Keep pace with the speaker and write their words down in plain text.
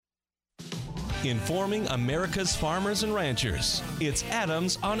informing America's farmers and ranchers. It's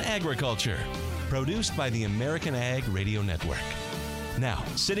Adams on Agriculture, produced by the American Ag Radio Network. Now,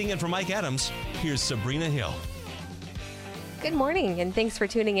 sitting in for Mike Adams, here's Sabrina Hill. Good morning, and thanks for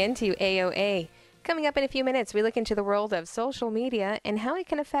tuning in to AOA. Coming up in a few minutes, we look into the world of social media and how it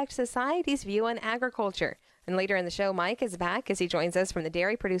can affect society's view on agriculture. And later in the show, Mike is back as he joins us from the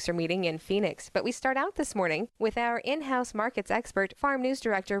dairy producer meeting in Phoenix. But we start out this morning with our in-house markets expert, Farm News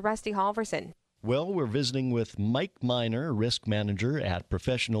Director Rusty Halverson. Well, we're visiting with Mike Miner, risk manager at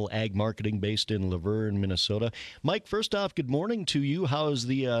Professional Ag Marketing based in Laverne, Minnesota. Mike, first off, good morning to you. How is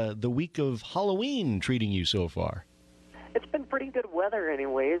the week of Halloween treating you so far? It's been pretty good weather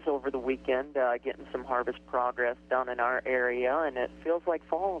anyways over the weekend, getting some harvest progress done in our area, and it feels like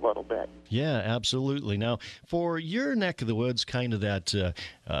fall a little bit. Yeah, absolutely. Now, for your neck of the woods, kind of that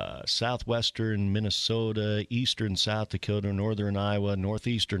southwestern Minnesota, eastern South Dakota, northern Iowa,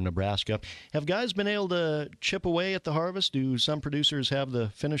 northeastern Nebraska, have guys been able to chip away at the harvest? Do some producers have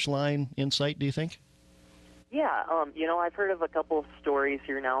the finish line in sight, do you think? Yeah, I've heard of a couple of stories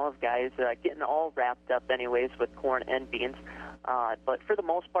here now of guys getting all wrapped up anyways with corn and beans. But for the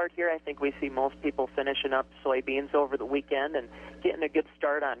most part here, I think we see most people finishing up soybeans over the weekend and getting a good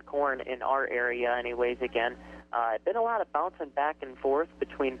start on corn in our area anyways again. Been a lot of bouncing back and forth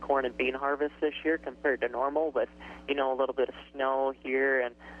between corn and bean harvest this year compared to normal with, a little bit of snow here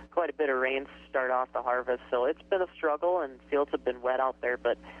and quite a bit of rain to start off the harvest. So it's been a struggle and fields have been wet out there.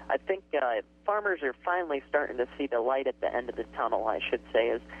 But I think farmers are finally starting to see the light at the end of the tunnel, I should say,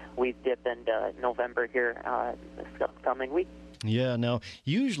 as we dip into November here this upcoming week. Yeah, now,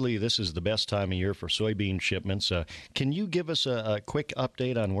 usually this is the best time of year for soybean shipments. Can you give us a quick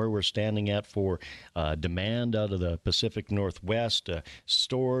update on where we're standing at for demand out of the Pacific Northwest,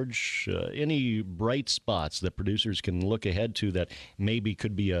 storage, any bright spots that producers can look ahead to that maybe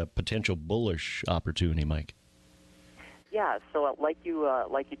could be a potential bullish opportunity, Mike? Yeah, so like you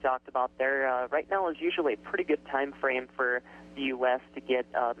talked about there, right now is usually a pretty good time frame for the U.S. to get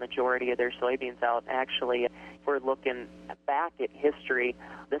a majority of their soybeans out. Actually, if we're looking back at history,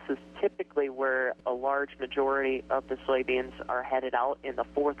 this is typically where a large majority of the soybeans are headed out in the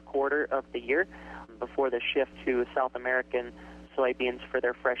fourth quarter of the year before the shift to South American soybeans for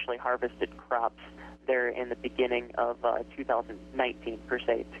their freshly harvested crops there in the beginning of 2019 per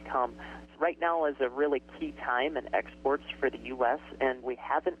se to come. Right now is a really key time in exports for the U.S., and we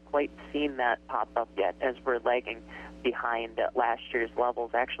haven't quite seen that pop up yet as we're lagging behind last year's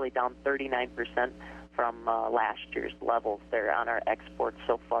levels, actually down 39% from last year's levels there on our exports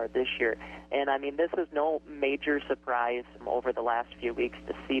so far this year. And, this is no major surprise over the last few weeks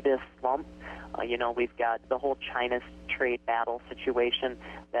to see this slump. We've got the whole China trade battle situation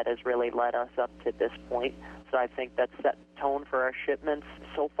that has really led us up to this point. So I think that's set the tone for our shipments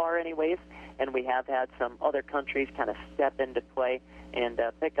so far anyways, and we have had some other countries kind of step into play and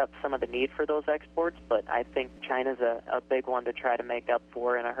pick up some of the need for those exports, but I think China's a big one to try to make up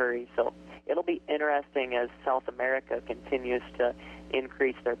for in a hurry. So it'll be interesting as South America continues to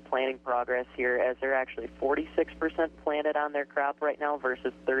increase their planting progress here, as they're actually 46% planted on their crop right now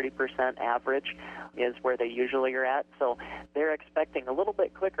versus 30% average is where they usually are at. So they're expecting a little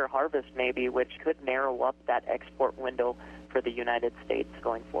bit quicker harvest maybe, which could narrow up that export window for the United States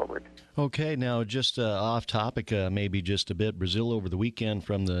going forward. Okay, now just off topic, maybe just a bit. Brazil over the weekend,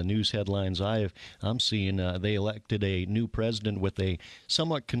 from the news headlines I'm seeing, they elected a new president with a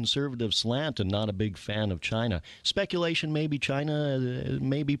somewhat conservative slant and not a big fan of China. Speculation maybe China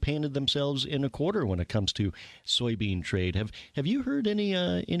maybe painted themselves in a quarter when it comes to soybean trade. Have you heard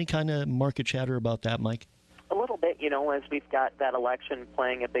any kind of market chatter about that, Mike? A little bit, as we've got that election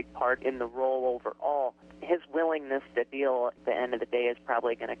playing a big part in the role overall. His willingness to deal at the end of the day is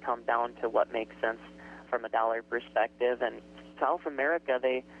probably going to come down to what makes sense from a dollar perspective. And South America,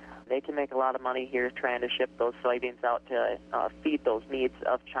 they can make a lot of money here trying to ship those soybeans out to feed those needs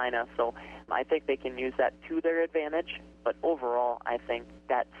of China. So I think they can use that to their advantage. But overall, I think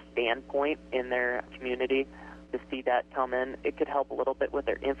that standpoint in their community, to see that come in, it could help a little bit with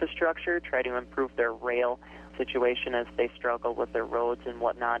their infrastructure, try to improve their rail situation as they struggle with their roads and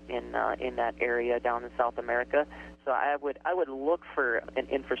whatnot in that area down in South America. So I would look for an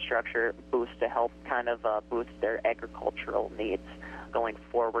infrastructure boost to help kind of boost their agricultural needs going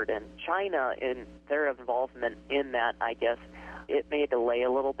forward. And China, in their involvement in that, I guess, it may delay a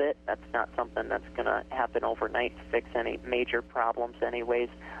little bit. That's not something that's going to happen overnight to fix any major problems anyways.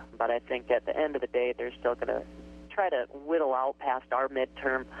 But I think at the end of the day, they're still going to try to whittle out past our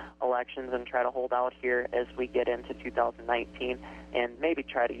midterm elections and try to hold out here as we get into 2019 and maybe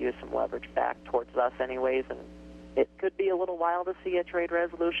try to use some leverage back towards us anyways and it could be a little while to see a trade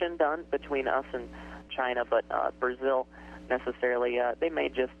resolution done between us and China, but Brazil necessarily, they may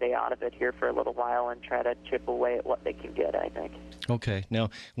just stay out of it here for a little while and try to chip away at what they can get, I think. Okay. Now,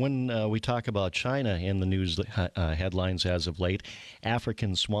 when we talk about China in the news headlines as of late,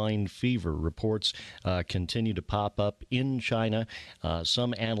 African swine fever reports continue to pop up in China.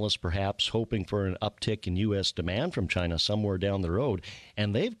 Some analysts perhaps hoping for an uptick in U.S. demand from China somewhere down the road,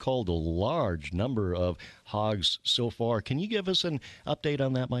 and they've culled a large number of hogs so far. Can you give us an update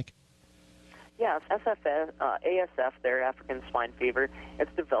on that, Mike? Yes, ASF, their African swine fever,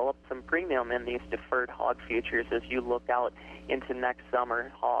 it's developed some premium in these deferred hog futures as you look out into next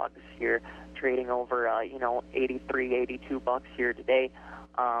summer. Hogs here trading over, $83, $82 here today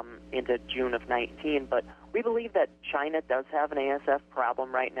into June of 19. But we believe that China does have an ASF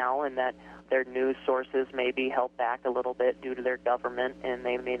problem right now, and that their news sources may be held back a little bit due to their government, and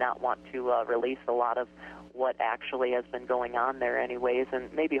they may not want to release a lot of what actually has been going on there anyways,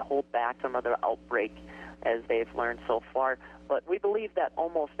 and maybe hold back some of the outbreak as they've learned so far. But we believe that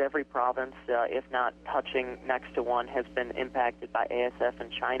almost every province, if not touching next to one, has been impacted by ASF in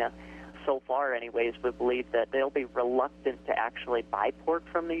China. So far anyways, we believe that they'll be reluctant to actually buy pork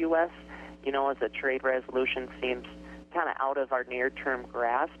from the U.S., as a trade resolution seems kind of out of our near-term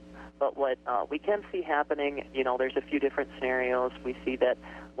grasp. But what we can see happening, there's a few different scenarios. We see that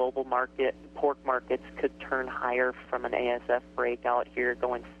global pork markets could turn higher from an ASF breakout here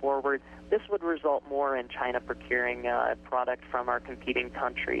going forward. This would result more in China procuring product from our competing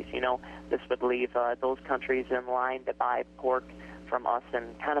countries. This would leave those countries in line to buy pork from us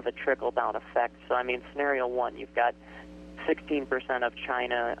and kind of a trickle-down effect. So, scenario one, you've got 16% of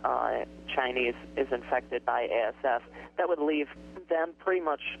Chinese is infected by ASF. That would leave them pretty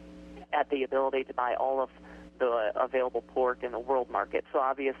much at the ability to buy all of the available pork in the world market. So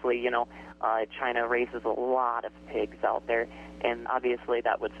obviously, China raises a lot of pigs out there, and obviously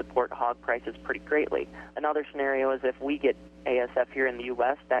that would support hog prices pretty greatly. Another scenario is if we get ASF here in the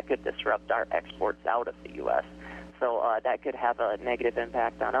U.S., that could disrupt our exports out of the U.S. So that could have a negative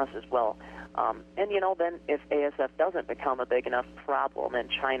impact on us as well. Then if ASF doesn't become a big enough problem in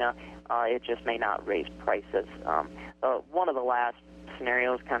China, it just may not raise prices. One of the last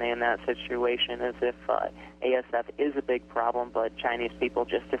scenarios kind of in that situation is if ASF is a big problem, but Chinese people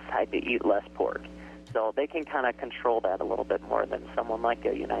just decide to eat less pork. So they can kind of control that a little bit more than someone like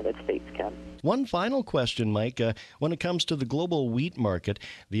the United States can. One final question, Mike. When it comes to the global wheat market,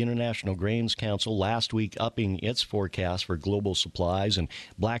 the International Grains Council last week upping its forecast for global supplies, and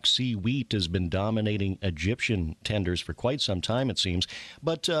Black Sea wheat has been dominating Egyptian tenders for quite some time, it seems.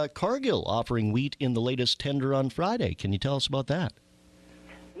 But Cargill offering wheat in the latest tender on Friday. Can you tell us about that?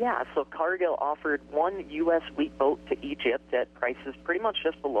 Yeah, so Cargill offered one U.S. wheat boat to Egypt at prices pretty much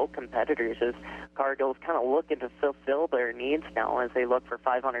just below competitors, as Cargill's kind of looking to fulfill their needs now as they look for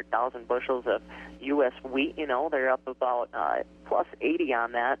 500,000 bushels of U.S. wheat. They're up about plus 80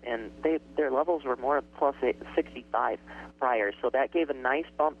 on that, and their levels were more plus 65 prior. So that gave a nice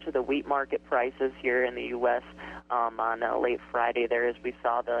bump to the wheat market prices here in the U.S. On late Friday there, as we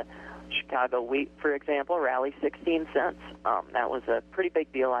saw the Chicago wheat, for example, rally 16 cents. That was a pretty big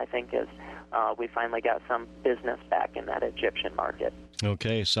deal, I think, as we finally got some business back in that Egyptian market.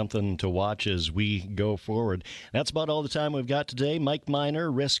 Okay, something to watch as we go forward. That's about all the time we've got today. Mike Miner,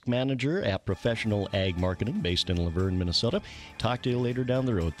 Risk Manager at Professional Ag Marketing, based in Laverne, Minnesota. Talk to you later down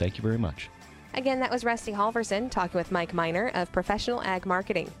the road. Thank you very much. Again, that was Rusty Halverson talking with Mike Miner of Professional Ag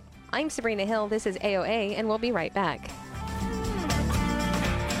Marketing. I'm Sabrina Hill. This is AOA, and we'll be right back.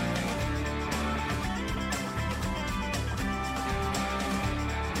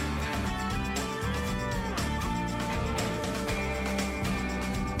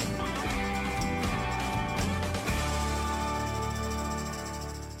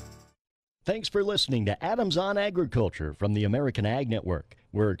 Thanks for listening to Adams on Agriculture from the American Ag Network.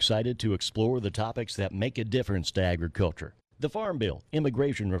 We're excited to explore the topics that make a difference to agriculture. The Farm Bill,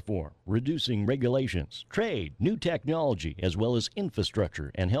 immigration reform, reducing regulations, trade, new technology, as well as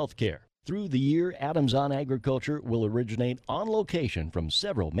infrastructure and health care. Through the year, Adams on Agriculture will originate on location from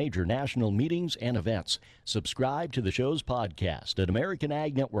several major national meetings and events. Subscribe to the show's podcast at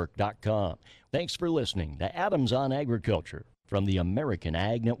AmericanAgNetwork.com. Thanks for listening to Adams on Agriculture from the American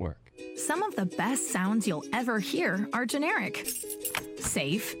Ag Network. Some of the best sounds you'll ever hear are generic,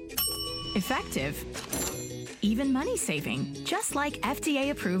 safe, effective, even money-saving, just like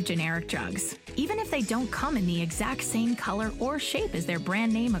FDA-approved generic drugs. Even if they don't come in the exact same color or shape as their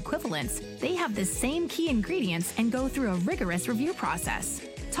brand name equivalents, they have the same key ingredients and go through a rigorous review process.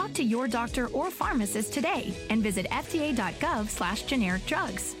 Talk to your doctor or pharmacist today and visit fda.gov/generic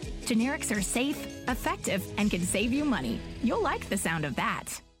drugs. Generics are safe, effective, and can save you money. You'll like the sound of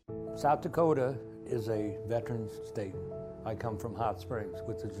that. South Dakota is a veterans state. I come from Hot Springs,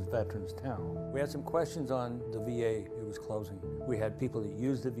 which is a veterans town. We had some questions on the VA. It was closing. We had people that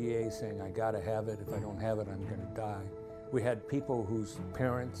used the VA saying, I gotta have it. If I don't have it, I'm gonna die. We had people whose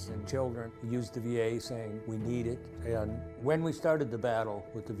parents and children used the VA saying, we need it. And when we started the battle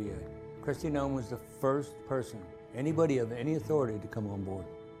with the VA, Kristi Noem was the first person, anybody of any authority, to come on board.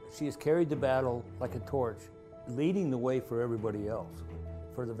 She has carried the battle like a torch, leading the way for everybody else.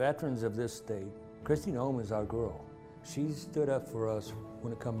 For the veterans of this state, Kristi Noem is our girl. She stood up for us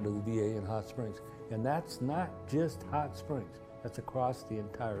when it comes to the VA in Hot Springs. And that's not just Hot Springs, that's across the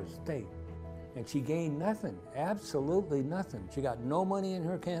entire state. And she gained nothing, absolutely nothing. She got no money in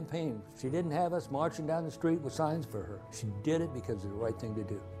her campaign. She didn't have us marching down the street with signs for her. She did it because it's the right thing to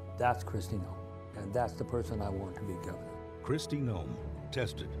do. That's Kristi Noem, and that's the person I want to be governor. Kristi Noem,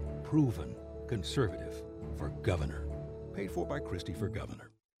 tested, proven, conservative, for governor. Paid for by Kristi for governor.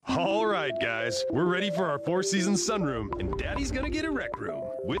 All right, guys, we're ready for our Four Seasons sunroom, and Daddy's gonna get a rec room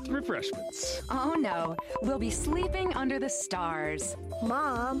with refreshments. Oh no, we'll be sleeping under the stars.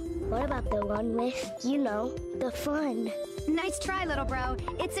 Mom, what about the one with, the fun? Nice try, little bro.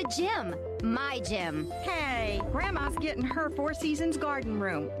 It's a gym. My gym. Hey, Grandma's getting her Four Seasons garden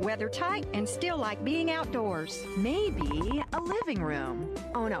room. Weather tight and still like being outdoors. Maybe a living room.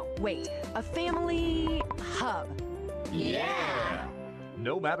 Oh no, wait, a family hub. Yeah!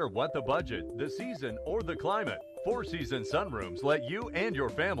 No matter what the budget, the season, or the climate, Four Seasons sunrooms let you and your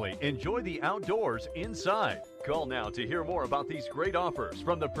family enjoy the outdoors inside. Call now to hear more about these great offers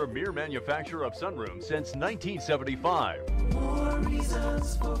from the premier manufacturer of sunrooms since 1975. More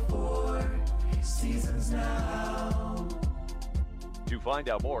reasons for Four Seasons now. To find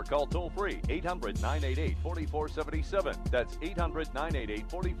out more, call toll-free 800-988-4477. That's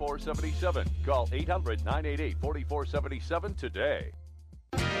 800-988-4477. Call 800-988-4477 today.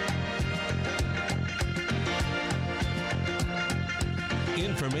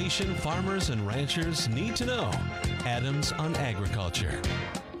 Information farmers and ranchers need to know. Adams on Agriculture.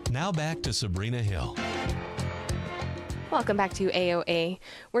 Now back to Sabrina Hill. Welcome back to AOA.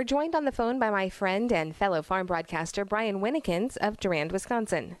 We're joined on the phone by my friend and fellow farm broadcaster, Brian Winnikins of Durand,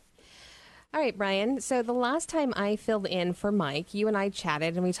 Wisconsin. All right, Brian. So the last time I filled in for Mike, you and I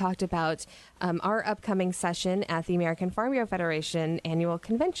chatted and we talked about our upcoming session at the American Farm Bureau Federation annual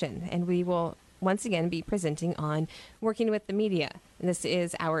convention. And we will once again be presenting on working with the media. And this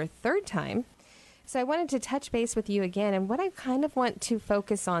is our third time. So I wanted to touch base with you again. And what I kind of want to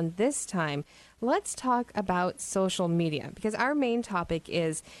focus on this time, let's talk about social media, because our main topic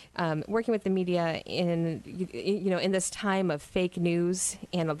is working with the media in this time of fake news,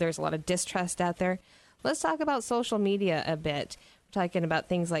 and there's a lot of distrust out there. Let's talk about social media a bit. We're talking about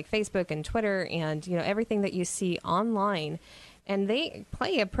things like Facebook and Twitter and everything that you see online. And they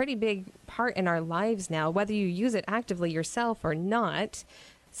play a pretty big part in our lives now, whether you use it actively yourself or not.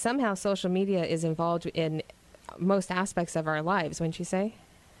 Somehow social media is involved in most aspects of our lives, wouldn't you say?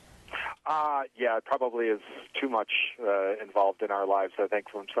 Yeah, it probably is too much involved in our lives. I think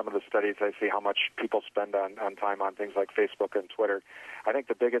from some of the studies I see how much people spend on time on things like Facebook and Twitter. I think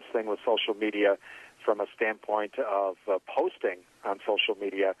the biggest thing with social media from a standpoint of posting on social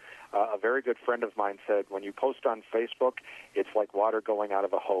media, a very good friend of mine said, when you post on Facebook, it's like water going out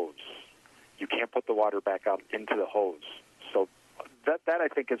of a hose. You can't put the water back out into the hose. So that I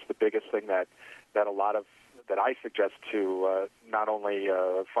think is the biggest thing that I suggest to not only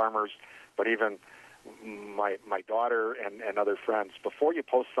farmers, but even my daughter and other friends. Before you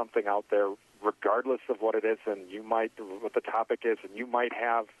post something out there, regardless of what it is, and what the topic is, and you might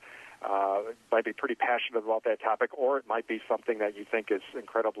be pretty passionate about that topic, or it might be something that you think is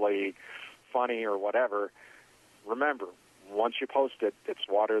incredibly funny or whatever. Remember, once you post it, it's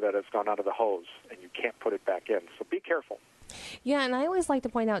water that has gone out of the hose, and you can't put it back in. So be careful. Yeah, and I always like to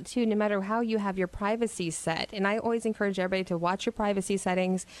point out, too, no matter how you have your privacy set, and I always encourage everybody to watch your privacy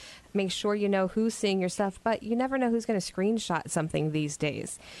settings, make sure you know who's seeing your stuff, but you never know who's going to screenshot something these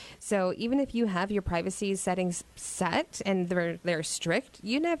days. So even if you have your privacy settings set and they're strict,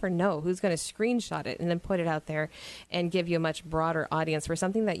 you never know who's going to screenshot it and then put it out there and give you a much broader audience for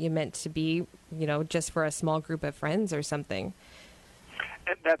something that you meant to be, just for a small group of friends or something.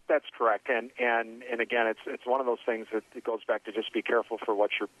 And that's correct, and again, it's one of those things that it goes back to just be careful for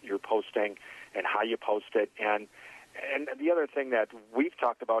what you're posting and how you post it, and the other thing that we've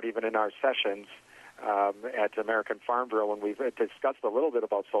talked about even in our sessions at American Farm Bureau, and we've discussed a little bit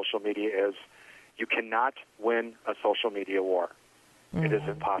about social media, is you cannot win a social media war. Mm-hmm. It is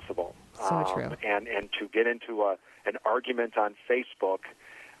impossible. So true. And to get into an argument on Facebook.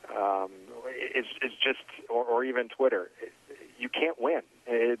 is just, or even Twitter. You can't win.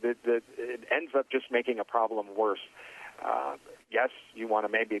 It ends up just making a problem worse. Yes, you want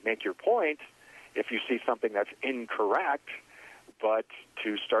to maybe make your point if you see something that's incorrect, but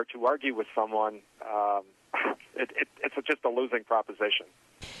to start to argue with someone, it's just a losing proposition.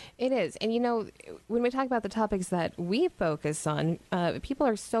 It is. And, when we talk about the topics that we focus on, people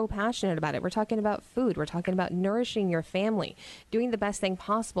are so passionate about it. We're talking about food. We're talking about nourishing your family, doing the best thing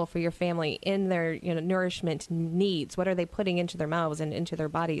possible for your family in their nourishment needs. What are they putting into their mouths and into their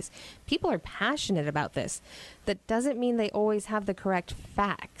bodies? People are passionate about this. That doesn't mean they always have the correct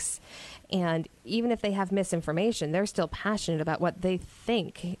facts. And even if they have misinformation, they're still passionate about what they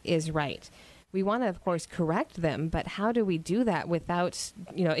think is right. We want to, of course, correct them, but how do we do that without,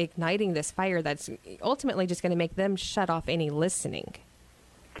 igniting this fire that's ultimately just going to make them shut off any listening?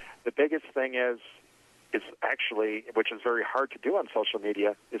 The biggest thing is actually, which is very hard to do on social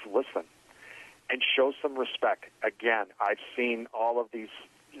media, is listen and show some respect. Again, I see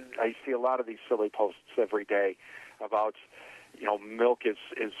a lot of these silly posts every day about, milk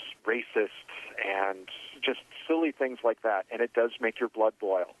is racist and just silly things like that, and it does make your blood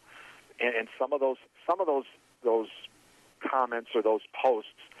boil. And some of those comments or those posts,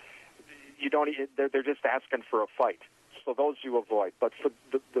 they're just asking for a fight. So those you avoid. But for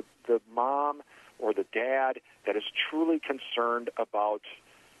the mom or the dad that is truly concerned about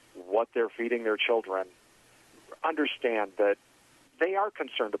what they're feeding their children, understand that they are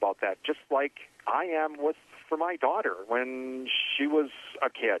concerned about that, just like I am for my daughter when she was a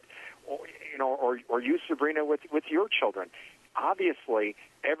kid, or you, Sabrina, with your children. Obviously,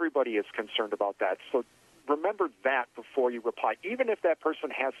 everybody is concerned about that. So remember that before you reply. Even if that person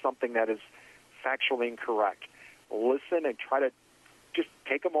has something that is factually incorrect, listen and try to just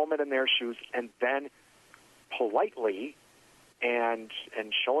take a moment in their shoes, and then politely and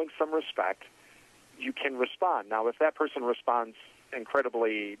showing some respect, you can respond. Now, if that person responds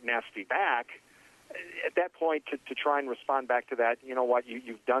incredibly nasty back, at that point, to try and respond back to that, you know what,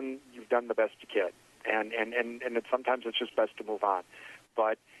 you've done the best you can. And sometimes it's just best to move on.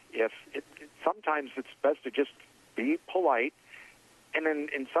 But sometimes it's best to just be polite. And then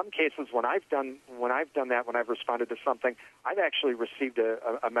in some cases, when I've done that, when I've responded to something, I've actually received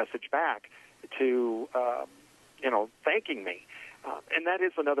a message back to thanking me. And that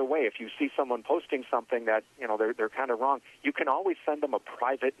is another way. If you see someone posting something that they're kind of wrong, you can always send them a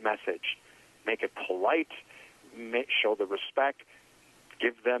private message. Make it polite. Show the respect.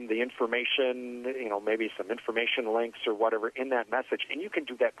 Give them the information, maybe some information links or whatever in that message. And you can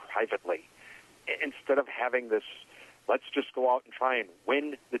do that privately instead of having this, let's just go out and try and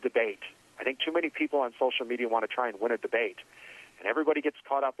win the debate. I think too many people on social media want to try and win a debate. And everybody gets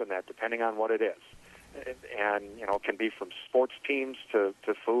caught up in that depending on what it is. And, it can be from sports teams to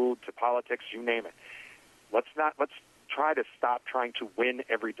food to politics, you name it. Let's try to stop trying to win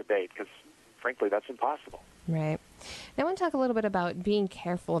every debate because, frankly, that's impossible. Right. Now, I want to talk a little bit about being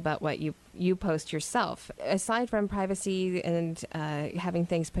careful about what you post yourself. Aside from privacy and having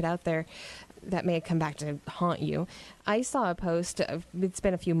things put out there that may come back to haunt you, I saw a post, it's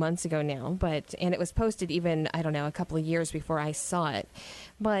been a few months ago now, and it was posted even, a couple of years before I saw it.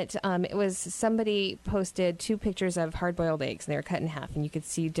 But it was somebody posted 2 pictures of hard-boiled eggs, and they were cut in half, and you could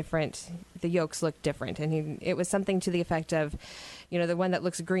see the yolks looked different. And it was something to the effect of, the one that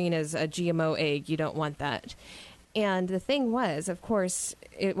looks green is a GMO egg. You don't want that. And the thing was, of course,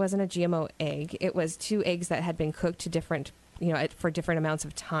 it wasn't a GMO egg. It was 2 eggs that had been cooked to different, for different amounts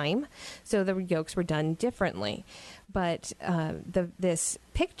of time. So the yolks were done differently. But this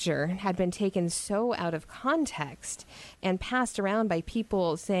picture had been taken so out of context and passed around by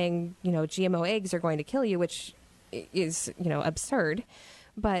people saying, GMO eggs are going to kill you, which is, absurd.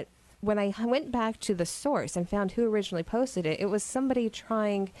 But when I went back to the source and found who originally posted it, it was somebody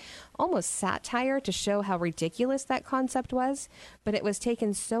trying almost satire to show how ridiculous that concept was, but it was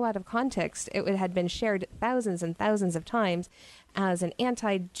taken so out of context, it had been shared thousands and thousands of times as an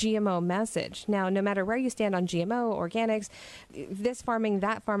anti-GMO message. Now, no matter where you stand on GMO, organics, this farming,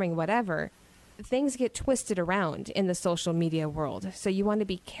 that farming, whatever, things get twisted around in the social media world. So you want to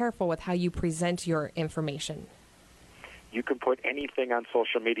be careful with how you present your information. You can put anything on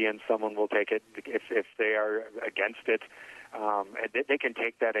social media and someone will take it if they are against it. They can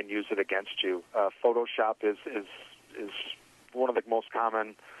take that and use it against you. Photoshop is one of the most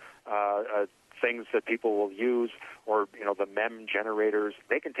common things that people will use, or the meme generators.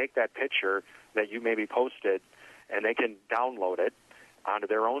 They can take that picture that you maybe posted and they can download it onto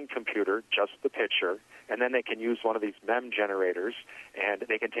their own computer, just the picture, and then they can use one of these meme generators, and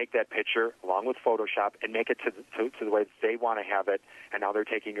they can take that picture along with Photoshop and make it to the way they want to have it, and now they're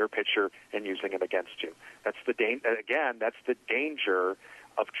taking your picture and using it against you. That's the danger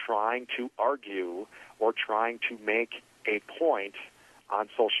of trying to argue or trying to make a point on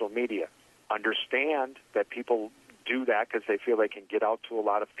social media. Understand that people do that because they feel they can get out to a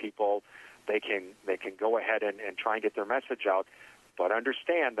lot of people. They can go ahead and try and get their message out. But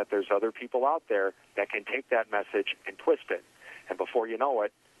understand that there's other people out there that can take that message and twist it. And before you know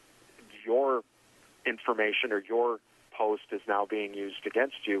it, your information or your post is now being used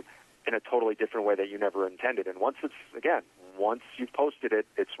against you in a totally different way that you never intended. And once you've posted it,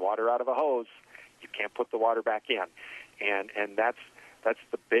 it's water out of a hose. You can't put the water back in. And that's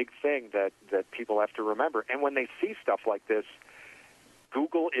the big thing that people have to remember. And when they see stuff like this,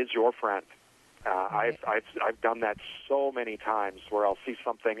 Google is your friend. I've done that so many times where I'll see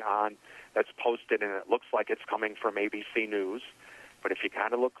something on that's posted and it looks like it's coming from ABC News, but if you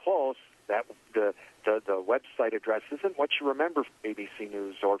kind of look close, that the website address isn't what you remember from ABC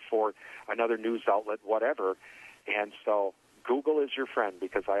News or for another news outlet, whatever. And so Google is your friend,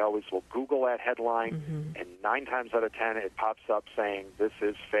 because I always will Google that headline, and 9 times out of 10 it pops up saying this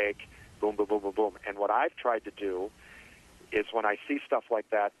is fake, boom, boom, boom, boom, boom. And what I've tried to do is when I see stuff like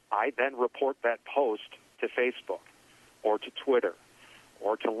that, I then report that post to Facebook or to Twitter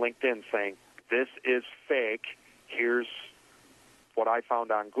or to LinkedIn saying, this is fake, here's what I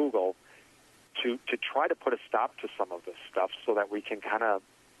found on Google, to try to put a stop to some of this stuff so that we can kind of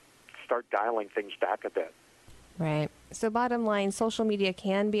start dialing things back a bit. Right. So bottom line, social media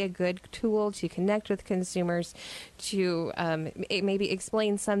can be a good tool to connect with consumers, to maybe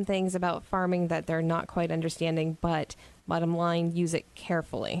explain some things about farming that they're not quite understanding, but bottom line, use it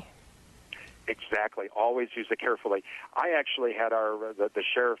carefully. Exactly. Always use it carefully. I actually had the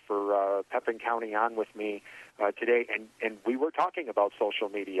sheriff for Pepin County on with me today, and we were talking about social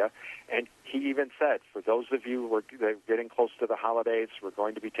media, and he even said, for those of you who are getting close to the holidays, we're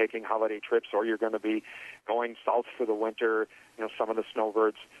going to be taking holiday trips, or you're going to be going south for the winter, some of the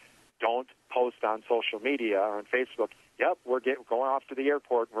snowbirds, don't post on social media or on Facebook, yep, we're going off to the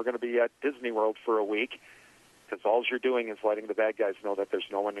airport, and we're going to be at Disney World for a week, because all you're doing is letting the bad guys know that there's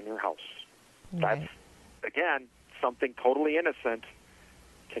no one in your house. Right. That's, again, something totally innocent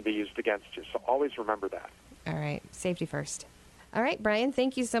can be used against you. So always remember that. All right. Safety first. All right, Brian,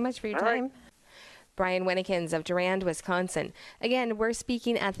 thank you so much for your time. Right. Brian Winnekins of Durand, Wisconsin. Again, we're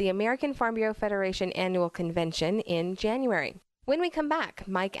speaking at the American Farm Bureau Federation Annual Convention in January. When we come back,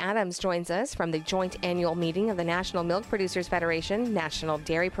 Mike Adams joins us from the joint annual meeting of the National Milk Producers Federation, National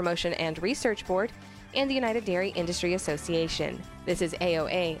Dairy Promotion and Research Board, and the United Dairy Industry Association. This is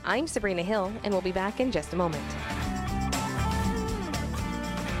AOA. I'm Sabrina Hill, and we'll be back in just a moment.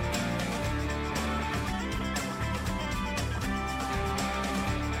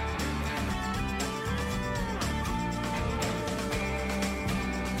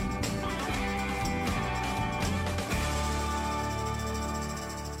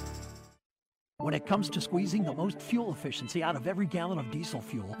 When it comes to squeezing the most fuel efficiency out of every gallon of diesel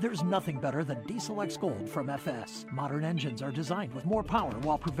fuel, there's nothing better than Diesel X Gold from FS. Modern engines are designed with more power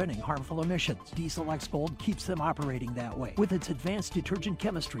while preventing harmful emissions. Diesel X Gold keeps them operating that way, with its advanced detergent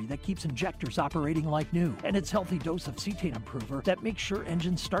chemistry that keeps injectors operating like new, and its healthy dose of cetane improver that makes sure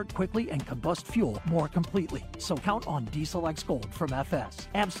engines start quickly and combust fuel more completely. So count on Diesel X Gold from FS.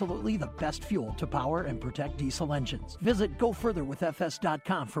 Absolutely the best fuel to power and protect diesel engines. Visit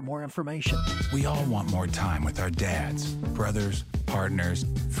GoFurtherWithFS.com for more information. We all want more time with our dads, brothers, partners,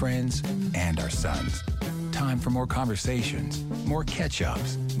 friends, and our sons. Time for more conversations, more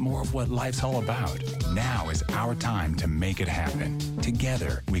catch-ups, more of what life's all about. Now is our time to make it happen.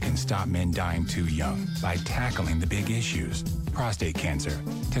 Together, we can stop men dying too young by tackling the big issues: prostate cancer,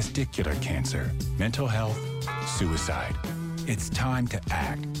 testicular cancer, mental health, suicide. It's time to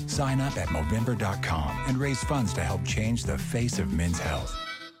act. Sign up at Movember.com and raise funds to help change the face of men's health.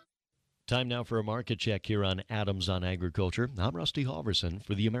 Time now for a market check here on Adams on Agriculture. I'm Rusty Halverson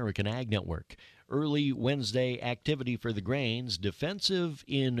for the American Ag Network. Early Wednesday activity for the grains, defensive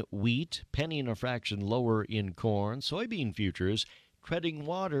in wheat, penny and a fraction lower in corn. Soybean futures treading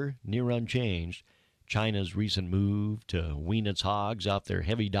water near unchanged. China's recent move to wean its hogs off their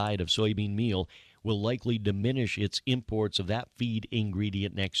heavy diet of soybean meal will likely diminish its imports of that feed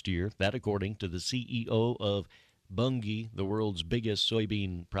ingredient next year. That according to the CEO of Bunge, the world's biggest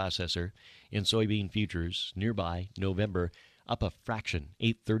soybean processor. In soybean futures nearby, November up a fraction,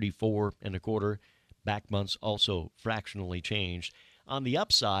 834 1/4. Back months also fractionally changed. On the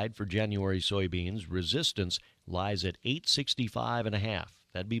upside for January soybeans, resistance lies at 865.5.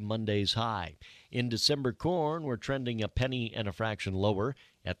 That'd be Monday's high. In December corn, we're trending a penny and a fraction lower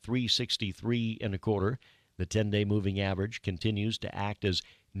at 363.25. The 10-day moving average continues to act as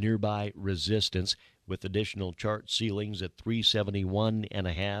nearby resistance, with additional chart ceilings at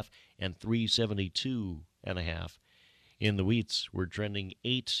 371.5 and 372.5. In the wheats, we're trending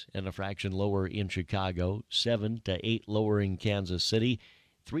 8 and a fraction lower in Chicago, 7 to 8 lower in Kansas City,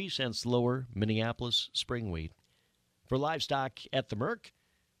 3 cents lower Minneapolis spring wheat. For livestock at the Merc,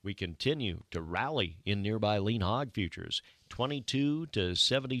 we continue to rally in nearby lean hog futures, 22 to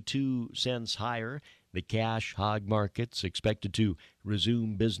 72 cents higher. The cash hog market's expected to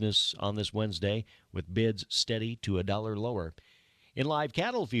resume business on this Wednesday, with bids steady to $1 lower. In live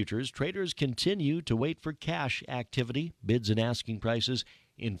cattle futures, traders continue to wait for cash activity. Bids and asking prices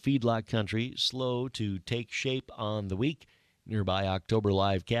in feedlot country slow to take shape on the week. Nearby October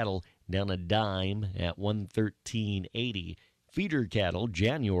live cattle down a dime at $113.80. Feeder cattle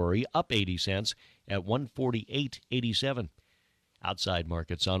January up 80 cents at $148.87. Outside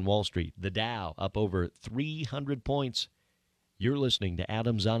markets on Wall Street, the Dow up over 300 points. You're listening to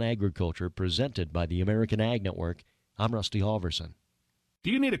Adams on Agriculture, presented by the American Ag Network. I'm Rusty Halverson.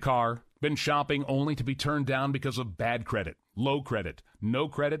 Do you need a car? Been shopping only to be turned down because of bad credit, low credit, no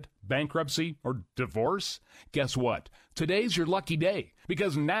credit, bankruptcy, or divorce? Guess what? Today's your lucky day,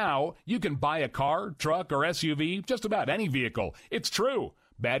 because now you can buy a car, truck, or SUV, just about any vehicle. It's true.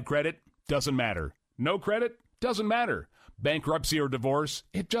 Bad credit doesn't matter. No credit doesn't matter. Bankruptcy or divorce,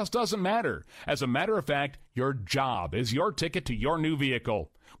 it just doesn't matter. As a matter of fact, your job is your ticket to your new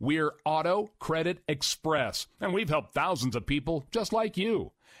vehicle. We're Auto Credit Express, and we've helped thousands of people just like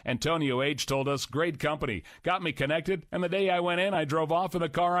you. Antonio H. told us, great company, got me connected, and the day I went in, I drove off in the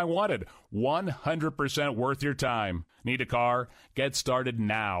car I wanted. 100% worth your time. Need a car? Get started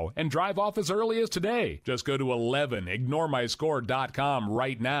now and drive off as early as today. Just go to 11ignoremyscore.com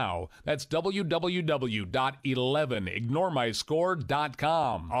right now. That's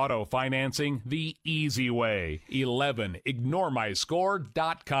www.11ignoremyscore.com. Auto financing the easy way.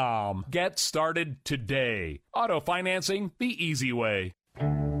 11ignoremyscore.com. Get started today. Auto financing the easy way.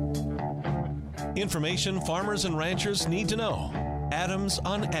 Information farmers and ranchers need to know. Adams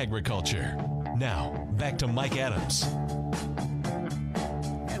on Agriculture. Now, back to Mike Adams.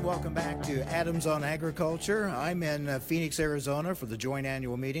 And welcome back to Adams on Agriculture. I'm in Phoenix, Arizona for the joint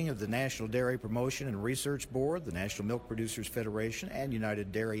annual meeting of the National Dairy Promotion and Research Board, the National Milk Producers Federation, and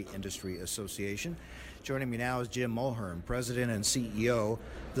United Dairy Industry Association. Joining me now is Jim Mulhern, President and CEO of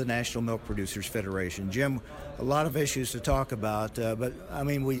the National Milk Producers Federation. Jim, a lot of issues to talk about, but I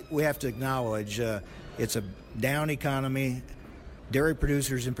mean, we have to acknowledge it's a down economy. Dairy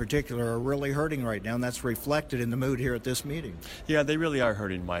producers in particular are really hurting right now, and that's reflected in the mood here at this meeting. Yeah, they really are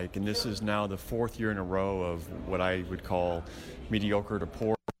hurting, Mike, and this is now the fourth year in a row of what I would call mediocre to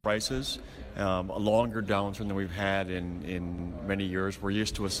poor prices. A longer downturn than we've had in many years. We're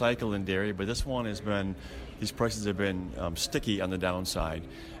used to a cycle in dairy, but this one has been, these prices have been sticky on the downside.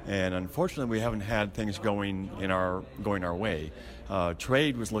 And unfortunately, we haven't had things going our way.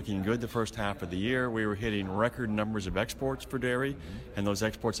 Trade was looking good the first half of the year. We were hitting record numbers of exports for dairy, and those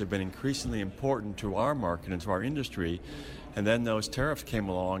exports have been increasingly important to our market and to our industry. And then those tariffs came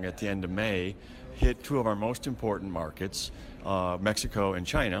along at the end of May, hit two of our most important markets, Mexico and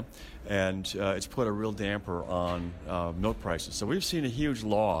China, and it's put a real damper on milk prices. So we've seen a huge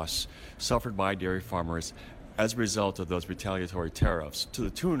loss suffered by dairy farmers as a result of those retaliatory tariffs, to the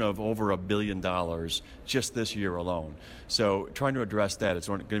tune of over $1 billion just this year alone. So trying to address that is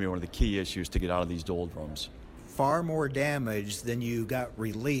going to be one of the key issues to get out of these doldrums. Far more damage than you got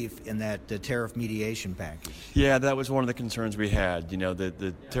relief in that tariff mediation package. Yeah, that was one of the concerns we had. You know,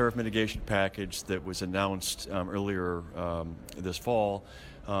 the tariff mitigation package that was announced earlier this fall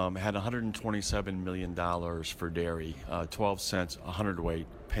had $127 million for dairy, 12 cents a hundredweight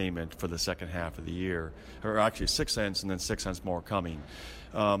payment for the second half of the year, or actually 6 cents and then 6 cents more coming.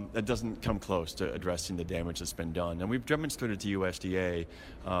 That doesn't come close to addressing the damage that's been done. And we've demonstrated to USDA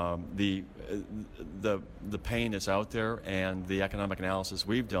the pain that's out there and the economic analysis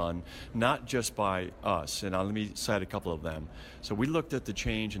we've done, not just by us. And let me cite a couple of them. So we looked at the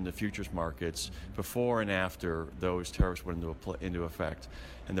change in the futures markets before and after those tariffs went into effect.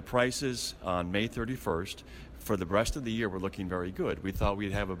 And the prices on May 31st, for the rest of the year, were looking very good. We thought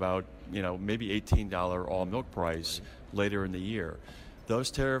we'd have about, maybe $18 all milk price later in the year. Those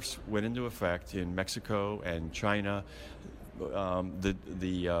tariffs went into effect in Mexico and China.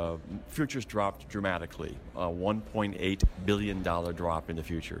 the futures dropped dramatically, $1.8 billion drop in the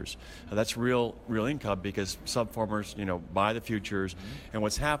futures. That's real income because some farmers, buy the futures, and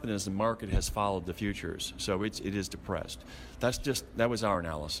what's happened is the market has followed the futures, so it is depressed. That was our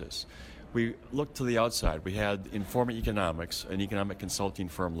analysis. We looked to the outside. We had Informa Economics, an economic consulting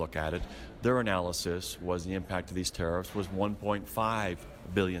firm, look at it. Their analysis was the impact of these tariffs was $1.5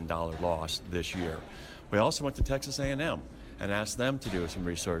 billion loss this year. We also went to Texas A&M and asked them to do some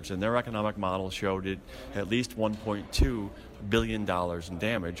research, and their economic model showed it at least $1.2 billion in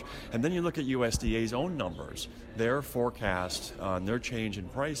damage. And then you look at USDA's own numbers. Their forecast on their change in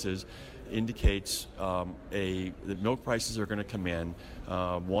prices indicates that milk prices are going to come in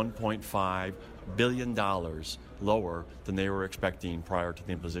 $1.5 billion lower than they were expecting prior to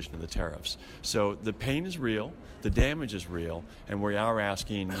the imposition of the tariffs. So the pain is real, the damage is real, and we are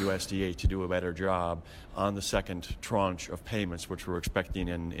asking USDA to do a better job on the second tranche of payments, which we're expecting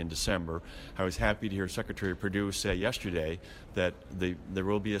in December. I was happy to hear Secretary Perdue say yesterday that there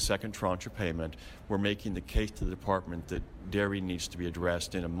will be a second tranche of payment. We're making the case to the department that dairy needs to be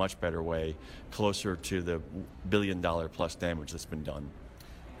addressed in a much better way, closer to the $1 billion plus damage that's been done.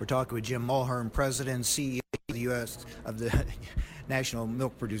 We're talking with Jim Mulhern, President and CEO of the National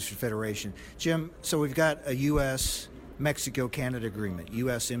Milk Producers Federation. Jim, so we've got a U.S. Mexico-Canada agreement,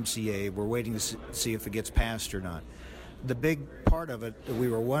 USMCA. We're waiting to see if it gets passed or not. The big part of it, we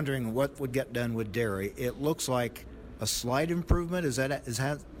were wondering what would get done with dairy. It looks like a slight improvement. Is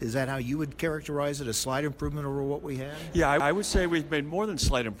that how you would characterize it? A slight improvement over what we had? Yeah, I would say we've made more than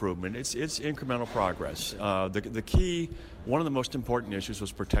slight improvement. It's incremental progress. The key, one of the most important issues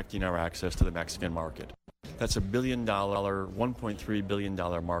was protecting our access to the Mexican market. That's a $1.3 billion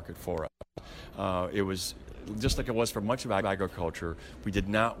market for us. It was just like it was for much of agriculture. We did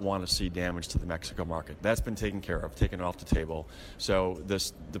not want to see damage to the Mexico market. That's been taken care of, taken off the table. So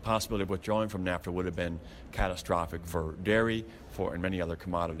the possibility of withdrawing from NAFTA would have been catastrophic for dairy, and many other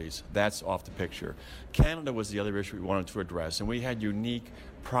commodities. That's off the picture. Canada was the other issue we wanted to address, and we had unique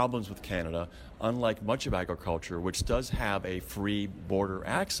problems with Canada, unlike much of agriculture, which does have a free border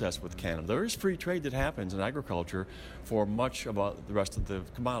access with Canada. There is free trade that happens in agriculture for much of the rest of the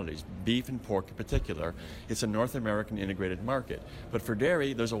commodities, beef and pork in particular. It's a North American integrated market. But for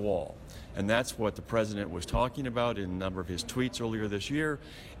dairy, there's a wall. And that's what the President was talking about in a number of his tweets earlier this year.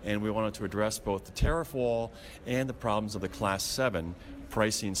 And we wanted to address both the tariff wall and the problems of the Class 7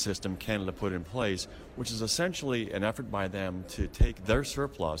 pricing system Canada put in place, which is essentially an effort by them to take their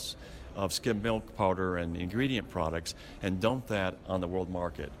surplus of skim milk powder and ingredient products and dump that on the world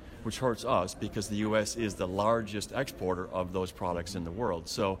market, which hurts us because the U.S. is the largest exporter of those products in the world.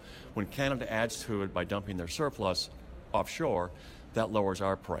 So when Canada adds to it by dumping their surplus offshore, that lowers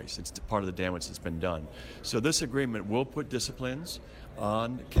our price. It's part of the damage that's been done. So this agreement will put disciplines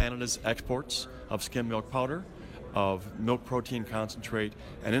on Canada's exports of skim milk powder, of milk protein concentrate,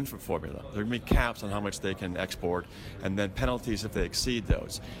 and infant formula. There are going to be caps on how much they can export, and then penalties if they exceed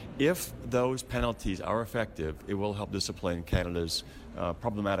those. If those penalties are effective, it will help discipline Canada's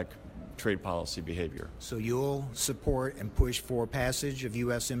problematic trade policy behavior. So you'll support and push for passage of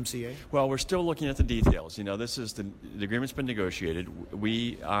USMCA? Well, we're still looking at the details. This is the agreement's been negotiated.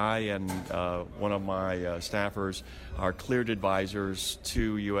 I and one of my staffers are cleared advisors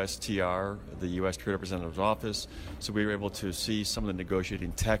to USTR, the U.S. Trade Representative's office, so we were able to see some of the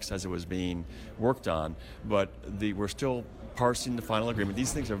negotiating text as it was being worked on, but we're still parsing the final agreement.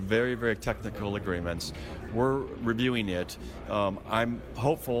 These things are very, very technical agreements. We're reviewing it. I'm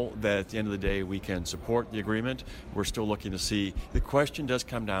hopeful that at the end of the day we can support the agreement. We're still looking to see. The question does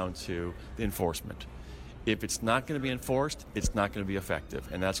come down to the enforcement. If it's not going to be enforced, it's not going to be effective,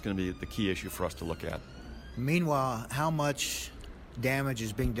 and that's going to be the key issue for us to look at. Meanwhile, how much damage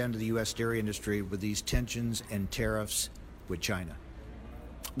is being done to the U.S. dairy industry with these tensions and tariffs with China?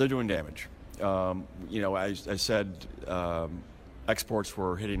 They're doing damage. I said exports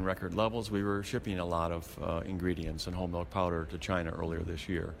were hitting record levels. We were shipping a lot of ingredients and whole milk powder to China earlier this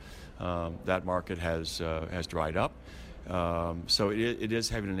year. That market has dried up. So it is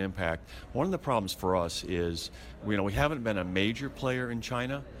having an impact. One of the problems for us is, we haven't been a major player in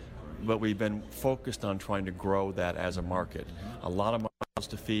China, but we've been focused on trying to grow that as a market. A lot of mouths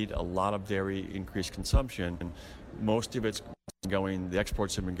to feed, a lot of dairy increased consumption, and most of it's going, the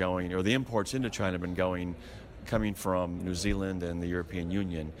exports have been going, or the imports into China have been coming from New Zealand and the European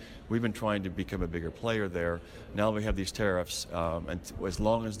Union. We've been trying to become a bigger player there. Now we have these tariffs, and as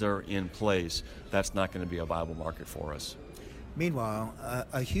long as they're in place, that's not going to be a viable market for us. Meanwhile,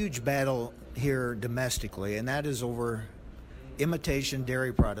 a huge battle here domestically, and that is over imitation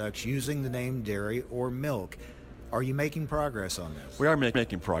dairy products using the name dairy or milk. Are you making progress on this? We are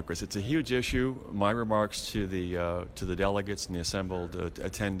making progress. It's a huge issue. My remarks to the delegates and the assembled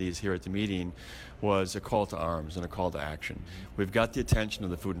attendees here at the meeting was a call to arms and a call to action. We've got the attention of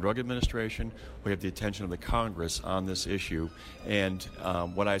the Food and Drug Administration. We have the attention of the Congress on this issue. And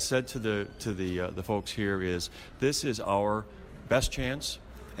what I said to the folks here is, this is our best chance,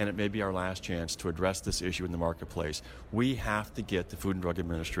 and it may be our last chance to address this issue in the marketplace. We have to get the Food and Drug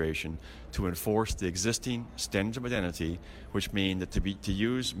Administration to enforce the existing standards of identity, which mean that to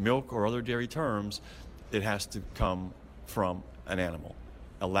use milk or other dairy terms, it has to come from an animal,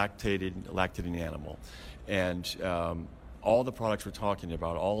 a lactating animal. And all the products we're talking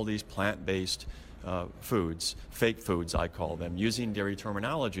about, all these plant-based foods, fake foods I call them, using dairy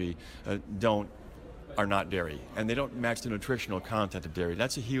terminology, are not dairy, and they don't match the nutritional content of dairy.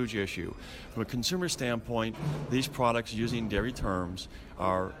 That's a huge issue. From a consumer standpoint, these products using dairy terms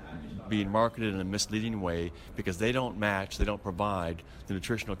are being marketed in a misleading way because they don't provide the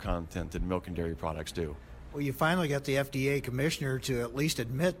nutritional content that milk and dairy products do. Well, you finally got the FDA commissioner to at least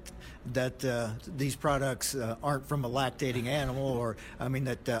admit that these products aren't from a lactating animal, or,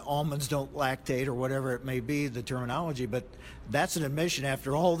 that almonds don't lactate, or whatever it may be, the terminology. But that's an admission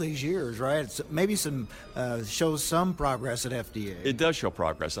after all these years, right? It's maybe shows some progress at FDA. It does show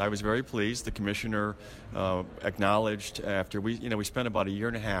progress. I was very pleased. The commissioner acknowledged after we spent about a year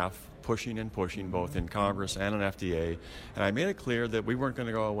and a half pushing both in Congress and in FDA, and I made it clear that we weren't going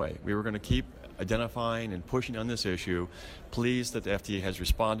to go away. We were going to keep identifying and pushing on this issue. Pleased that the FDA has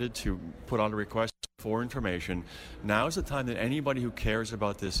responded to put out a request for information. Now is the time that anybody who cares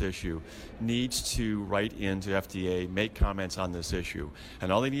about this issue needs to write into FDA, make comments on this issue.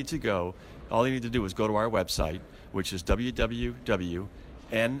 And all they need to do is go to our website, which is www.nmpf.org,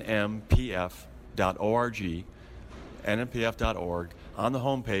 nmpf.org. On the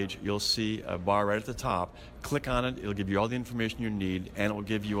homepage, you'll see a bar right at the top. Click on it. It'll give you all the information you need, and it will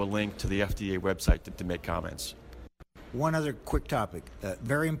give you a link to the FDA website to make comments. One other quick topic,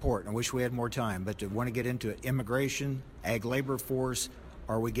 very important. I wish we had more time, but I want to get into it. Immigration, ag labor force.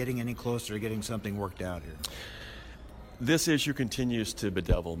 Are we getting any closer to getting something worked out here? This issue continues to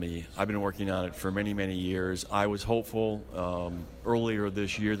bedevil me. I've been working on it for many, many years. I was hopeful earlier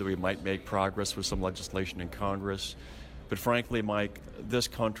this year that we might make progress with some legislation in Congress. But frankly, Mike, this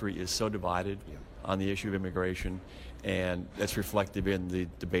country is so divided on the issue of immigration, and that's reflected in the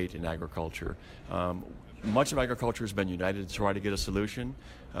debate in agriculture. Much of agriculture has been united to try to get a solution,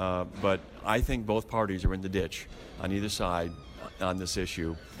 but I think both parties are in the ditch on either side on this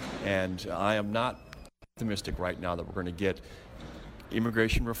issue, and I am not optimistic right now that we're going to get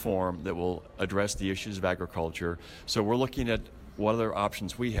immigration reform that will address the issues of agriculture. So we're looking at what other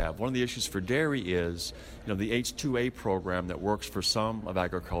options we have. One of the issues for dairy is, the H-2A program that works for some of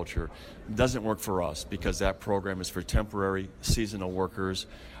agriculture doesn't work for us because that program is for temporary, seasonal workers.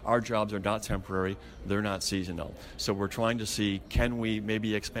 Our jobs are not temporary, they're not seasonal. So we're trying to see, can we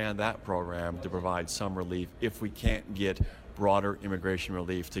maybe expand that program to provide some relief if we can't get broader immigration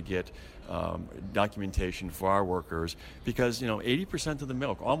relief to get documentation for our workers, because 80% of the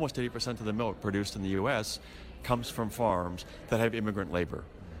milk, almost 80% of the milk produced in the U.S. comes from farms that have immigrant labor.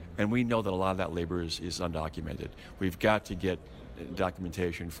 And we know that a lot of that labor is undocumented. We've got to get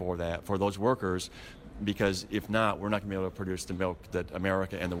documentation for that, for those workers, because if not, we're not going to be able to produce the milk that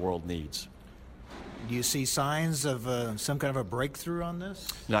America and the world needs. Do you see signs of some kind of a breakthrough on this?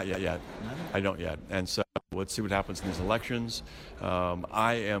 Not yet. No? I don't yet. And so let's see what happens in these elections.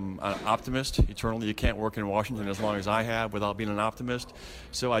 I am an optimist eternally. You can't work in Washington as long as I have without being an optimist.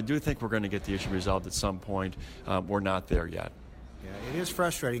 So I do think we're going to get the issue resolved at some point. We're not there yet. Yeah, it is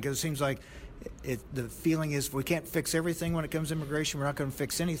frustrating because it seems like the feeling is we can't fix everything when it comes to immigration. We're not going to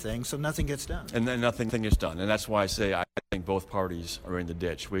fix anything, so nothing gets done. And then nothing is done. And that's why I say I think both parties are in the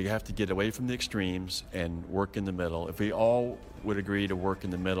ditch. We have to get away from the extremes and work in the middle. If we all would agree to work in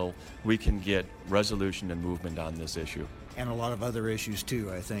the middle, we can get resolution and movement on this issue. And a lot of other issues, too,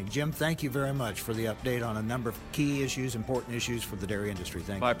 I think. Jim, thank you very much for the update on a number of key issues, important issues for the dairy industry.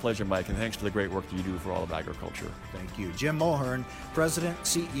 Thank you. My pleasure, Mike, and thanks for the great work that you do for all of agriculture. Thank you. Jim Mulhern, President,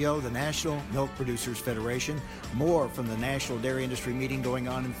 CEO of the National Milk Producers Federation. More from the National Dairy Industry meeting going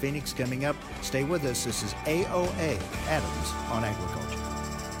on in Phoenix coming up. Stay with us. This is AOA, Adams on Agriculture.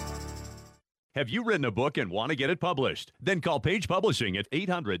 Have you written a book and want to get it published? Then call Page Publishing at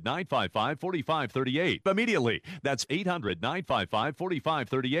 800-955-4538 immediately. That's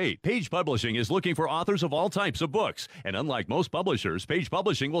 800-955-4538. Page Publishing is looking for authors of all types of books. And unlike most publishers, Page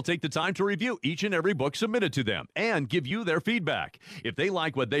Publishing will take the time to review each and every book submitted to them and give you their feedback. If they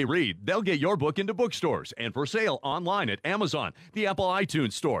like what they read, they'll get your book into bookstores and for sale online at Amazon, the Apple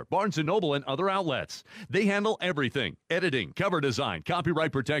iTunes Store, Barnes & Noble, and other outlets. They handle everything: editing, cover design,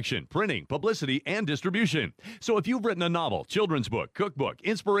 copyright protection, printing, publicity, and distribution. So if you've written a novel, children's book, cookbook,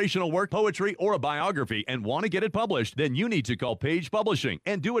 inspirational work, poetry, or a biography and want to get it published, then you need to call Page Publishing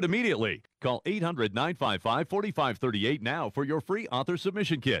and do it immediately. Call 800-955-4538 now for your free author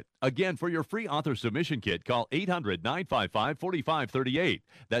submission kit. Again, for your free author submission kit, call 800-955-4538.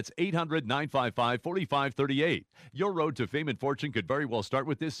 That's 800-955-4538. Your road to fame and fortune could very well start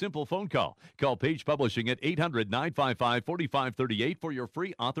with this simple phone call. Call Page Publishing at 800-955-4538 for your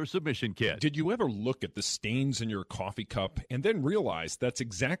free author submission kit. Did you ever look at the stains in your coffee cup and then realize that's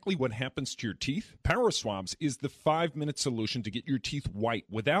exactly what happens to your teeth? PowerSwabs is the 5-minute solution to get your teeth white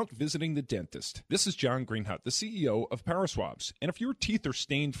without visiting the dentist. This is John Greenhut, the CEO of PowerSwabs. And if your teeth are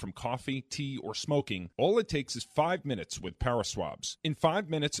stained from coffee, tea, or smoking, all it takes is 5 minutes with PowerSwabs. In 5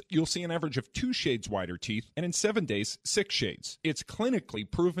 minutes, you'll see an average of 2 shades whiter teeth, and in 7 days, 6 shades. It's clinically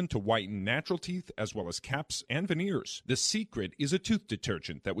proven to whiten natural teeth as well as caps and veneers. The secret is a tooth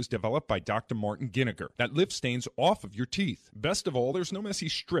detergent that was developed by Dr. Martin Ginniger that lifts stains off of your teeth. Best of all, there's no messy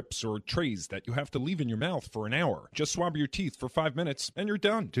strips or trays that you have to leave in your mouth for an hour. Just swab your teeth for 5 minutes, and you're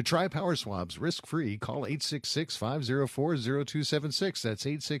done. To try PowerSwabs risk-free, call 866-504-0276. That's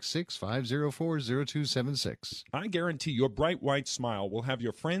 866-504-0276. I guarantee your bright white smile will have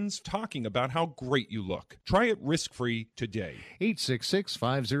your friends talking about how great you look. Try it risk-free today.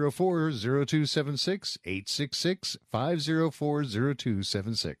 866-504-0276.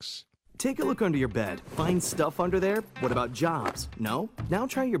 866-504-0276. Take a look under your bed. Find stuff under there? What about jobs? No? Now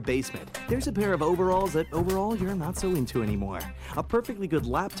try your basement. There's a pair of overalls that overall you're not so into anymore. A perfectly good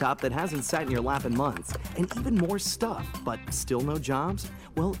laptop that hasn't sat in your lap in months. And even more stuff, but still no jobs?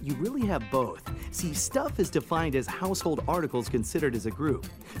 Well, you really have both. See, stuff is defined as household articles considered as a group.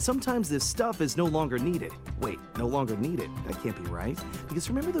 Sometimes this stuff is no longer needed. Wait, no longer needed? That can't be right. Because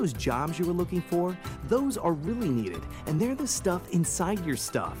remember those jobs you were looking for? Those are really needed, and they're the stuff inside your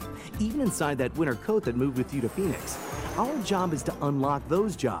stuff. Even inside that winter coat that moved with you to Phoenix. Our job is to unlock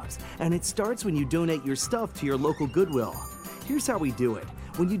those jobs, and it starts when you donate your stuff to your local Goodwill. Here's how we do it.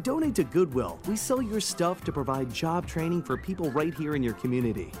 When you donate to Goodwill, we sell your stuff to provide job training for people right here in your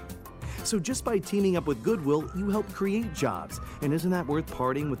community. So just by teaming up with Goodwill, you help create jobs. And isn't that worth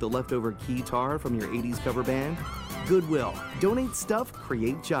parting with the leftover keytar from your 80s cover band? Goodwill. Donate stuff,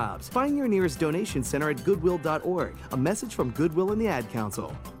 create jobs. Find your nearest donation center at goodwill.org. A message from Goodwill and the Ad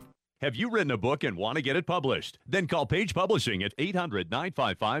Council. Have you written a book and want to get it published? Then call Page Publishing at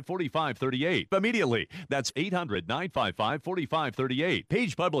 800-955-4538 immediately. That's 800-955-4538.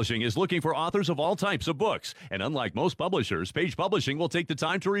 Page Publishing is looking for authors of all types of books. And unlike most publishers, Page Publishing will take the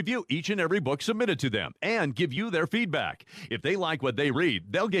time to review each and every book submitted to them and give you their feedback. If they like what they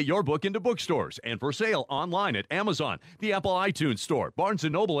read, they'll get your book into bookstores and for sale online at Amazon, the Apple iTunes Store, Barnes &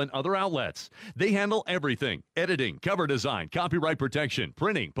 Noble, and other outlets. They handle everything: editing, cover design, copyright protection,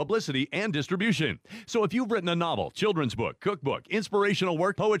 printing, publicity, and distribution. So if you've written a novel, children's book, cookbook, inspirational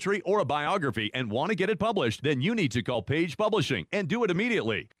work, poetry, or a biography and want to get it published, then you need to call Page Publishing and do it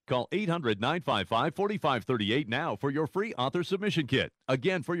immediately. Call 800-955-4538 now for your free author submission kit.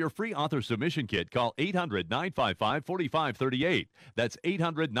 Again, for your free author submission kit, call 800-955-4538. That's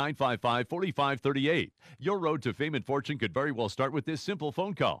 800-955-4538. Your road to fame and fortune could very well start with this simple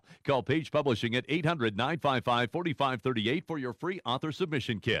phone call. Call Page Publishing at 800-955-4538 for your free author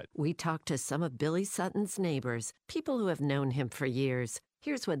submission kit. We talked to some of Billy Sutton's neighbors, people who have known him for years.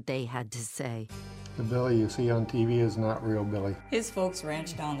 Here's what they had to say. The Billy you see on TV is not real Billy. His folks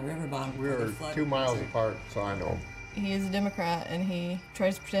ranch down the river bottom. We're 2 miles apart, so I know him. He is a Democrat, and he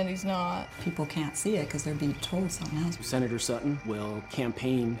tries to pretend he's not. People can't see it because they're being told something else. Senator Sutton will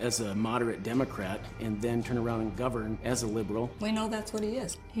campaign as a moderate Democrat and then turn around and govern as a liberal. We know that's what he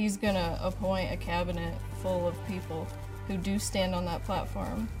is. He's going to appoint a cabinet full of people who do stand on that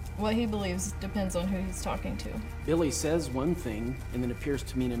platform. What he believes depends on who he's talking to. Billy says one thing and then appears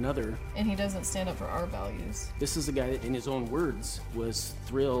to mean another. And he doesn't stand up for our values. This is a guy that, in his own words, was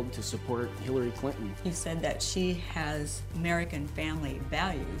thrilled to support Hillary Clinton. He said that she has American family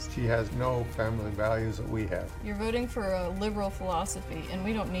values. She has no family values that we have. You're voting for a liberal philosophy, and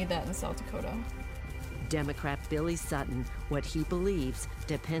we don't need that in South Dakota. Democrat Billy Sutton, what he believes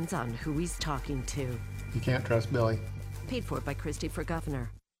depends on who he's talking to. You can't trust Billy. Paid for by Christie for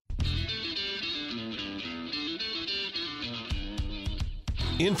Governor.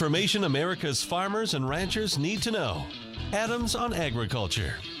 Information America's farmers and ranchers need to know. Adams on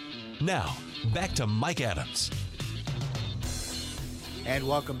Agriculture. Now, back to Mike Adams. And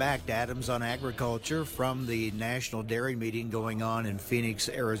welcome back to Adams on Agriculture from the National Dairy Meeting going on in Phoenix,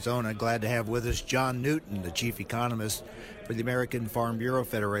 Arizona. Glad to have with us John Newton, the chief economist for the American Farm Bureau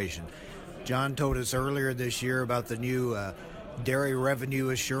Federation. John told us earlier this year about the new Dairy Revenue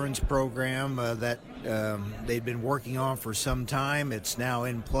Assurance Program that they've been working on for some time. It's now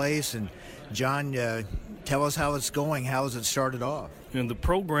in place. And John, tell us how it's going. How has it started off? And the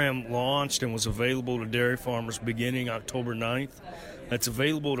program launched and was available to dairy farmers beginning October 9th. It's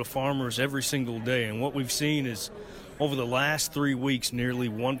available to farmers every single day. And what we've seen is over the last 3 weeks, nearly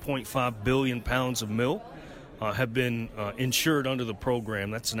 1.5 billion pounds of milk have been insured under the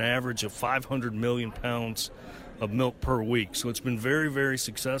program. That's an average of 500 million pounds of milk per week. So it's been very, very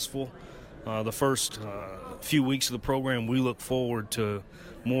successful. The first few weeks of the program, we look forward to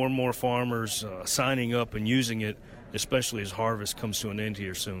more and more farmers signing up and using it, especially as harvest comes to an end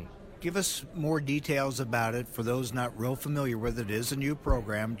here soon. Give us more details about it for those not real familiar with it. It is a new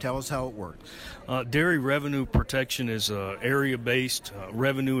program. Tell us how it works. Dairy Revenue Protection is an area-based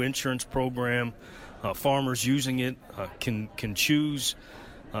revenue insurance program. Farmers using it can choose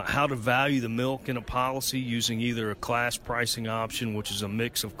how to value the milk in a policy using either a class pricing option, which is a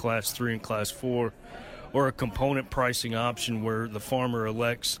mix of Class 3 and Class 4, or a component pricing option where the farmer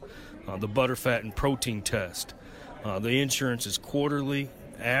elects the butter, fat, and protein test. The insurance is quarterly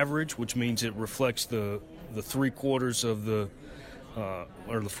average, which means it reflects the 3 quarters of the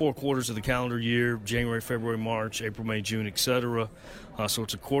or the 4 quarters of the calendar year: January, February, March, April, May, June, etc. So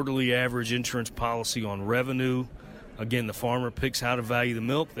it's a quarterly average insurance policy on revenue. Again, the farmer picks how to value the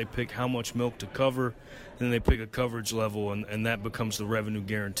milk, they pick how much milk to cover, and then they pick a coverage level, and that becomes the revenue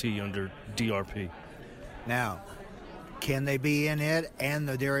guarantee under DRP. Now, can they be in it and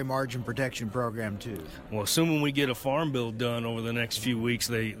the Dairy Margin Protection Program too? Well, assuming we get a farm bill done over the next few weeks,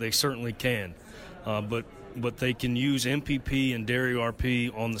 they certainly can. But they can use MPP and Dairy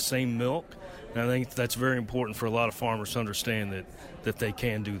RP on the same milk, and I think that's very important for a lot of farmers to understand that they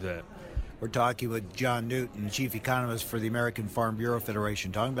can do that. We're talking with John Newton, Chief Economist for the American Farm Bureau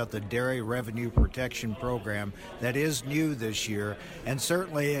Federation, talking about the Dairy Revenue Protection Program that is new this year, and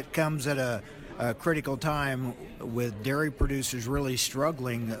certainly it comes at a critical time with dairy producers really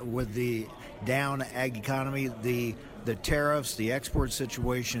struggling with the down ag economy. The tariffs, the export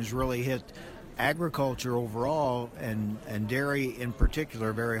situation has really hit agriculture overall and dairy in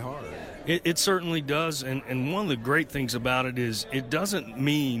particular very hard. It certainly does, and one of the great things about it is it doesn't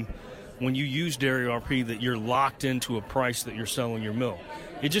mean when you use Dairy RP that you're locked into a price that you're selling your milk.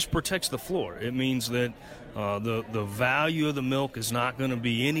 It just protects the floor. It means that the value of the milk is not going to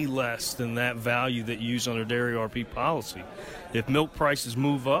be any less than that value that you use under Dairy RP policy. If milk prices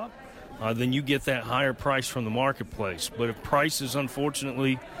move up, then you get that higher price from the marketplace. But if prices,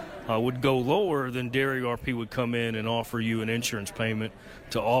 unfortunately, would go lower, then Dairy RP would come in and offer you an insurance payment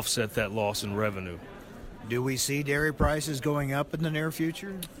to offset that loss in revenue. Do we see dairy prices going up in the near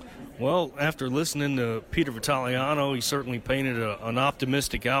future? Well, after listening to Peter Vitaliano, he certainly painted an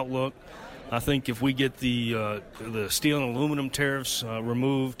optimistic outlook. I think if we get the steel and aluminum tariffs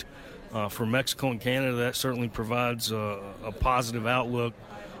removed for Mexico and Canada, that certainly provides a positive outlook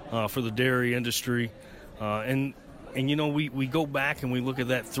for the dairy industry. And you know, we go back and we look at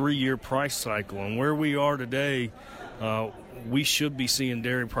that 3-year price cycle, and where we are today, we should be seeing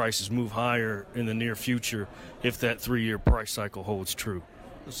dairy prices move higher in the near future if that 3-year price cycle holds true.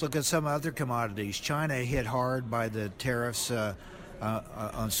 Let's look at some other commodities. China hit hard by the tariffs on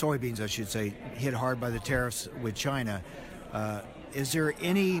soybeans, I should say, hit hard by the tariffs with China. Is there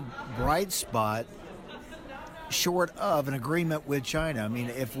any bright spot short of an agreement with China? I mean,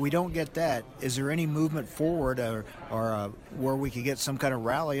 if we don't get that, is there any movement forward or where we could get some kind of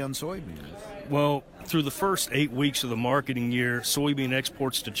rally on soybeans? Well, through the first 8 weeks of the marketing year, soybean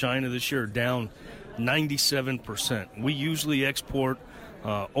exports to China this year are down 97%. We usually export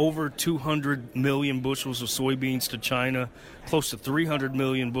over 200 million bushels of soybeans to China. Close to 300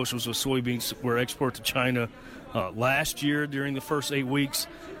 million bushels of soybeans were exported to China last year during the first 8 weeks.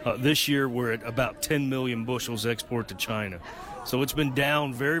 This year we're at about 10 million bushels export to China. So it's been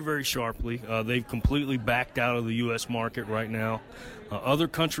down very, very sharply. They've completely backed out of the U.S. market right now. Other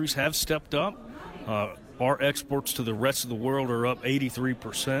countries have stepped up. Our exports to the rest of the world are up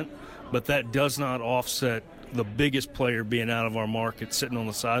 83%, but that does not offset the biggest player being out of our market, sitting on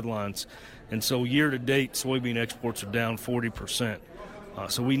the sidelines. And so year-to-date, soybean exports are down 40%.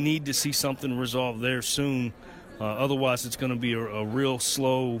 So we need to see something resolved there soon. Otherwise, it's going to be a real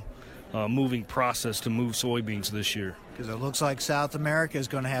slow moving process to move soybeans this year. Because it looks like South America is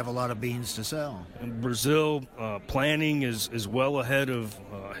going to have a lot of beans to sell. And Brazil planning is well ahead of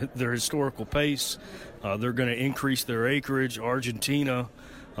their historical pace. They're going to increase their acreage. Argentina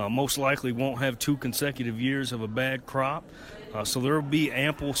most likely won't have 2 consecutive years of a bad crop. So there will be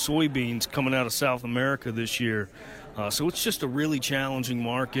ample soybeans coming out of South America this year. So it's just a really challenging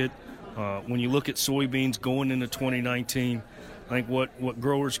market. When you look at soybeans going into 2019, I think what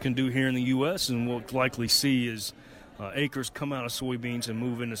growers can do here in the U.S. and we'll likely see is acres come out of soybeans and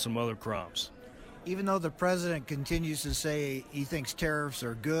move into some other crops. Even though the president continues to say he thinks tariffs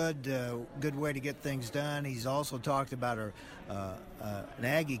are good way to get things done, he's also talked about an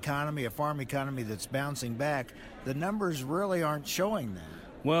ag economy, a farm economy that's bouncing back. The numbers really aren't showing that.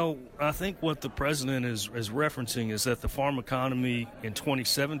 Well, I think what the president is referencing is that the farm economy in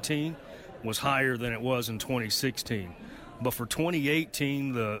 2017 was higher than it was in 2016. But for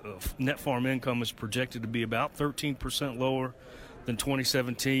 2018, the net farm income is projected to be about 13% lower than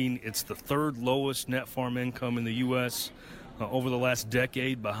 2017. It's the 3rd lowest net farm income in the U.S. Over the last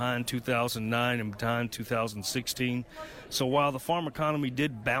decade, behind 2009 and behind 2016. So while the farm economy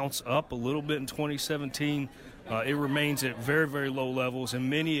did bounce up a little bit in 2017, it remains at very, very low levels, and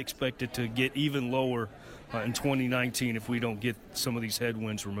many expect it to get even lower in 2019 if we don't get some of these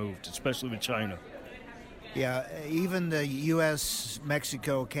headwinds removed, especially with China. Yeah, even the U.S.,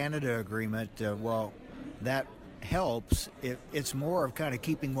 Mexico, Canada agreement, well, that helps. It's more of kind of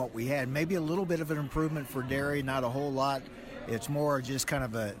keeping what we had. Maybe a little bit of an improvement for dairy, not a whole lot. It's more just kind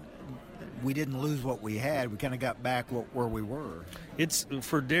of we didn't lose what we had. We kind of got back where we were. It's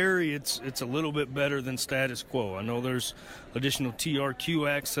for dairy, it's a little bit better than status quo. I know there's additional TRQ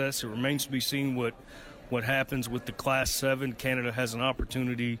access. It remains to be seen what happens with the Class 7. Canada has an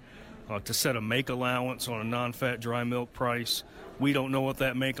opportunity to set a make allowance on a non-fat dry milk price. We don't know what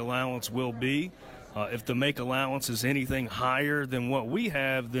that make allowance will be. If the make allowance is anything higher than what we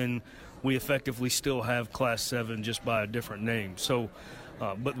have, then we effectively still have Class 7 just by a different name. So,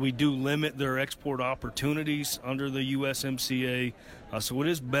 but we do limit their export opportunities under the USMCA. So it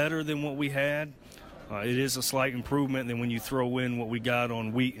is better than what we had. It is a slight improvement. And then when you throw in what we got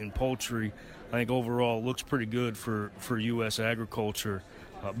on wheat and poultry, I think overall it looks pretty good for U.S. agriculture.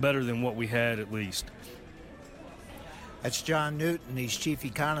 Better than what we had, at least. That's John Newton. He's chief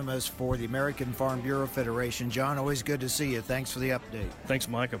economist for the American Farm Bureau Federation. John, always good to see you. Thanks for the update. Thanks,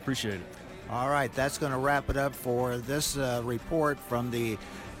 Mike. I appreciate it. All right, that's going to wrap it up for this report from the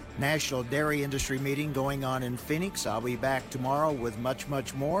National Dairy Industry Meeting going on in Phoenix. I'll be back tomorrow with much,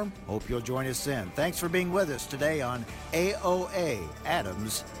 much more. Hope you'll join us then. Thanks for being with us today on AOA,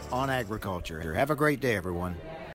 Adams on Agriculture. Have a great day, everyone.